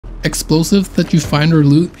explosives that you find or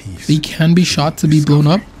loot, they can be shot to be blown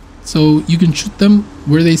up. So you can shoot them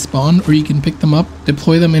where they spawn, or you can pick them up,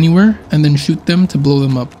 deploy them anywhere, and then shoot them to blow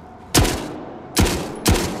them up.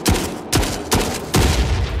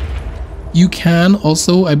 You can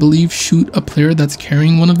also, I believe, shoot a player that's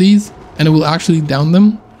carrying one of these, and it will actually down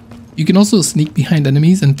them. You can also sneak behind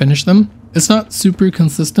enemies and finish them. It's not super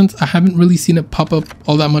consistent. I haven't really seen it pop up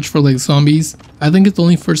all that much for like zombies. I think it's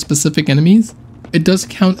only for specific enemies. It does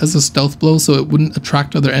count as a stealth blow, so it wouldn't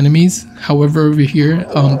attract other enemies. However, over here,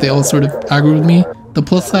 they all sort of aggroed me. The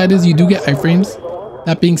plus side is you do get iframes.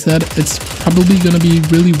 That being said, it's probably going to be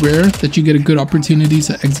really rare that you get a good opportunity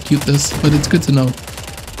to execute this, but it's good to know.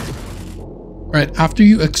 Right, after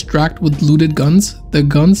you extract with looted guns, the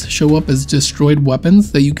guns show up as destroyed weapons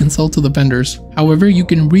that you can sell to the vendors. However, you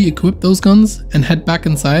can re-equip those guns and head back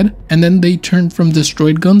inside, and then they turn from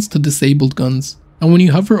destroyed guns to disabled guns. And when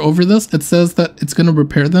you hover over this, it says that it's going to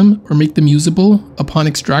repair them or make them usable upon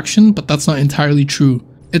extraction, but that's not entirely true.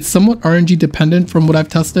 It's somewhat RNG dependent from what I've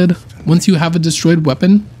tested. Once you have a destroyed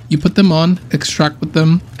weapon, you put them on, extract with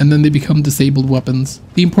them, and then they become disabled weapons.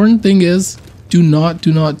 The important thing is, do not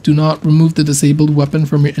remove the disabled weapon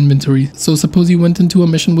from your inventory. So suppose you went into a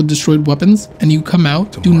mission with destroyed weapons and you come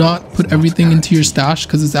out, do not put everything into your stash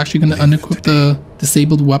because it's actually going to unequip the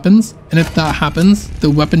disabled weapons. And if that happens, the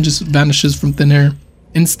weapon just vanishes from thin air.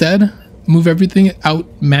 Instead, move everything out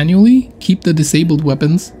manually, keep the disabled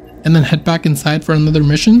weapons, and then head back inside for another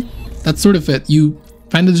mission. That's sort of it. You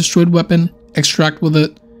find a destroyed weapon, extract with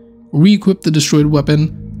it, re-equip the destroyed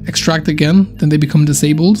weapon, extract again, then they become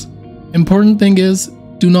disabled. Important thing is,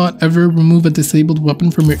 do not ever remove a disabled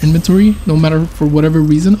weapon from your inventory, no matter for whatever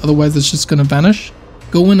reason, otherwise it's just gonna vanish.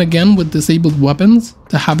 Go in again with disabled weapons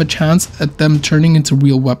to have a chance at them turning into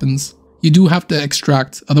real weapons. You do have to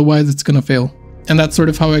extract, otherwise it's gonna fail. And that's sort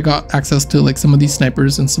of how I got access to like some of these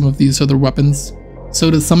snipers and some of these other weapons.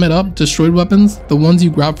 So to sum it up, destroyed weapons, the ones you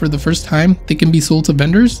grab for the first time, they can be sold to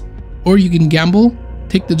vendors, or you can gamble,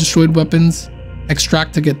 take the destroyed weapons,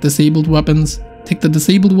 extract to get disabled weapons, take the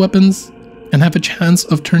disabled weapons, and have a chance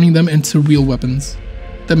of turning them into real weapons.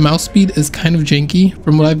 The mouse speed is kind of janky.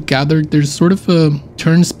 From what I've gathered, there's sort of a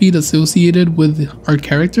turn speed associated with our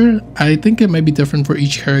character. I think it might be different for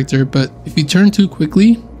each character, but if you turn too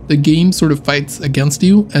quickly, the game sort of fights against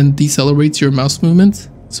you and decelerates your mouse movement.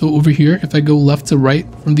 So over here, if I go left to right,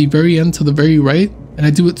 from the very end to the very right, and I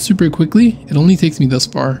do it super quickly, it only takes me this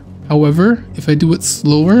far. However, if I do it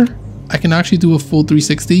slower, I can actually do a full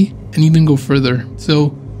 360 and even go further.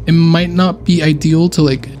 So it might not be ideal to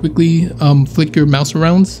like quickly flick your mouse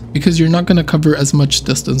around because you're not going to cover as much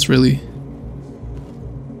distance really.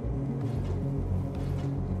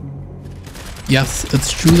 Yes,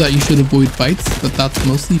 it's true that you should avoid fights, but that's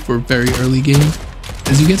mostly for very early game.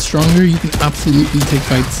 As you get stronger, you can absolutely take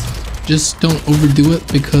fights. Just don't overdo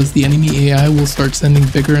it because the enemy AI will start sending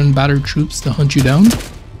bigger and badder troops to hunt you down.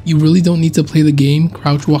 You really don't need to play the game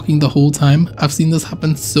crouch walking the whole time. I've seen this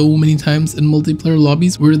happen so many times in multiplayer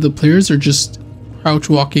lobbies where the players are just crouch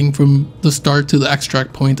walking from the start to the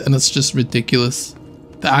extract point, and it's just ridiculous.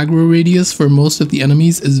 The aggro radius for most of the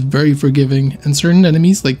enemies is very forgiving, and certain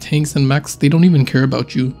enemies like tanks and mechs, they don't even care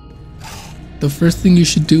about you. The first thing you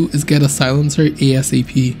should do is get a silencer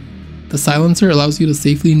ASAP. The silencer allows you to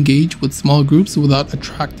safely engage with small groups without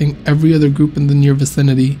attracting every other group in the near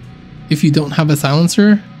vicinity. If you don't have a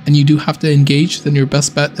silencer, and you do have to engage, then your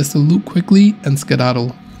best bet is to loot quickly and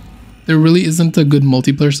skedaddle. There really isn't a good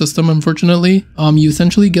multiplayer system, unfortunately. You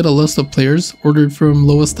essentially get a list of players ordered from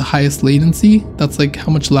lowest to highest latency. That's like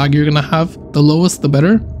how much lag you're gonna have. The lowest, the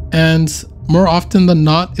better. And more often than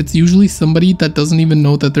not, it's usually somebody that doesn't even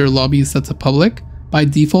know that their lobby is set to public. By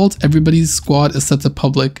default, everybody's squad is set to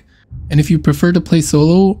public. And if you prefer to play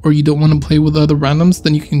solo or you don't want to play with other randoms,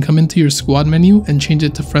 then you can come into your squad menu and change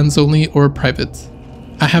it to friends only or private.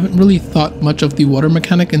 I haven't really thought much of the water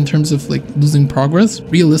mechanic in terms of like losing progress.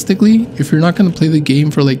 Realistically, if you're not going to play the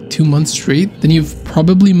game for like 2 months straight, then you've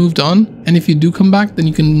probably moved on. And if you do come back, then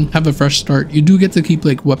you can have a fresh start. You do get to keep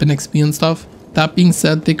like weapon XP and stuff. That being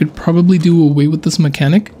said, they could probably do away with this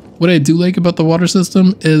mechanic. What I do like about the water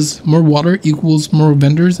system is more water equals more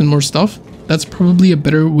vendors and more stuff. That's probably a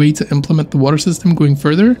better way to implement the water system going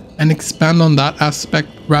further and expand on that aspect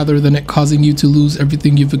rather than it causing you to lose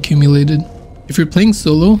everything you've accumulated. If you're playing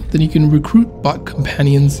solo, then you can recruit bot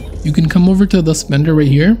companions. You can come over to this vendor right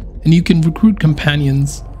here and you can recruit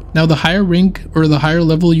companions. Now the higher rank or the higher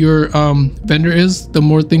level your vendor is, the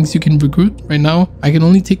more things you can recruit. Right now, I can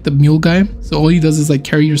only take the mule guy. So all he does is like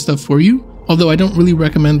carry your stuff for you. Although I don't really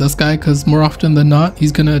recommend this guy because more often than not,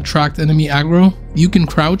 he's going to attract enemy aggro. You can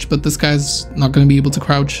crouch, but this guy's not going to be able to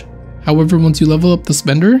crouch. However, once you level up this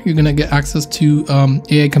vendor, you're gonna get access to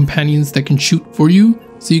AI companions that can shoot for you.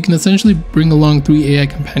 So you can essentially bring along 3 AI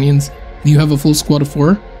companions and you have a full squad of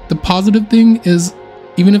 4. The positive thing is,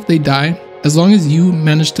 even if they die, as long as you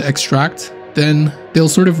manage to extract, then they'll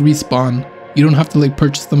sort of respawn. You don't have to like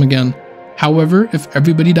purchase them again. However, if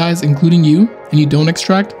everybody dies, including you, and you don't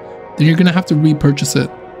extract, then you're gonna have to repurchase it.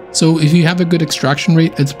 So if you have a good extraction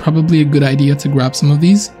rate, it's probably a good idea to grab some of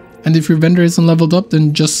these. And if your vendor isn't leveled up,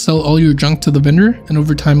 then just sell all your junk to the vendor, and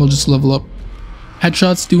over time it'll just level up.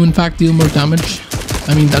 Headshots do in fact deal more damage.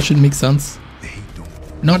 I mean, that should make sense.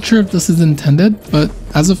 Not sure if this is intended, but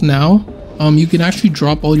as of now, you can actually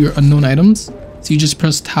drop all your unknown items. So you just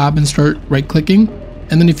press tab and start right clicking,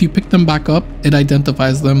 and then if you pick them back up, it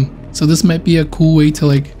identifies them. So this might be a cool way to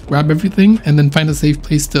like grab everything and then find a safe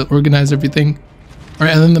place to organize everything.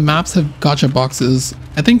 Alright, and then the maps have gacha boxes.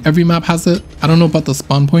 I think every map has it. I don't know about the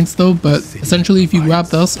spawn points though, but essentially if you grab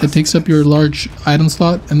this, it takes up your large item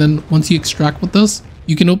slot, and then once you extract with this,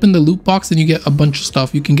 you can open the loot box and you get a bunch of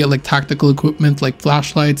stuff. You can get like tactical equipment like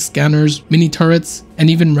flashlights, scanners, mini turrets, and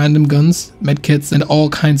even random guns, medkits, and all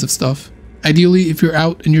kinds of stuff. Ideally, if you're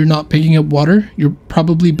out and you're not picking up water, you're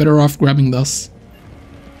probably better off grabbing this.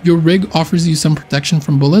 Your rig offers you some protection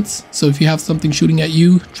from bullets, so if you have something shooting at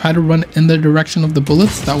you, try to run in the direction of the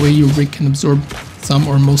bullets. That way your rig can absorb some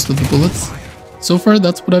or most of the bullets. So far,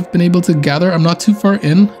 that's what I've been able to gather. I'm not too far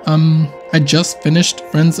in. I just finished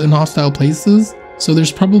Friends in Hostile Places, so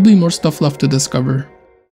there's probably more stuff left to discover.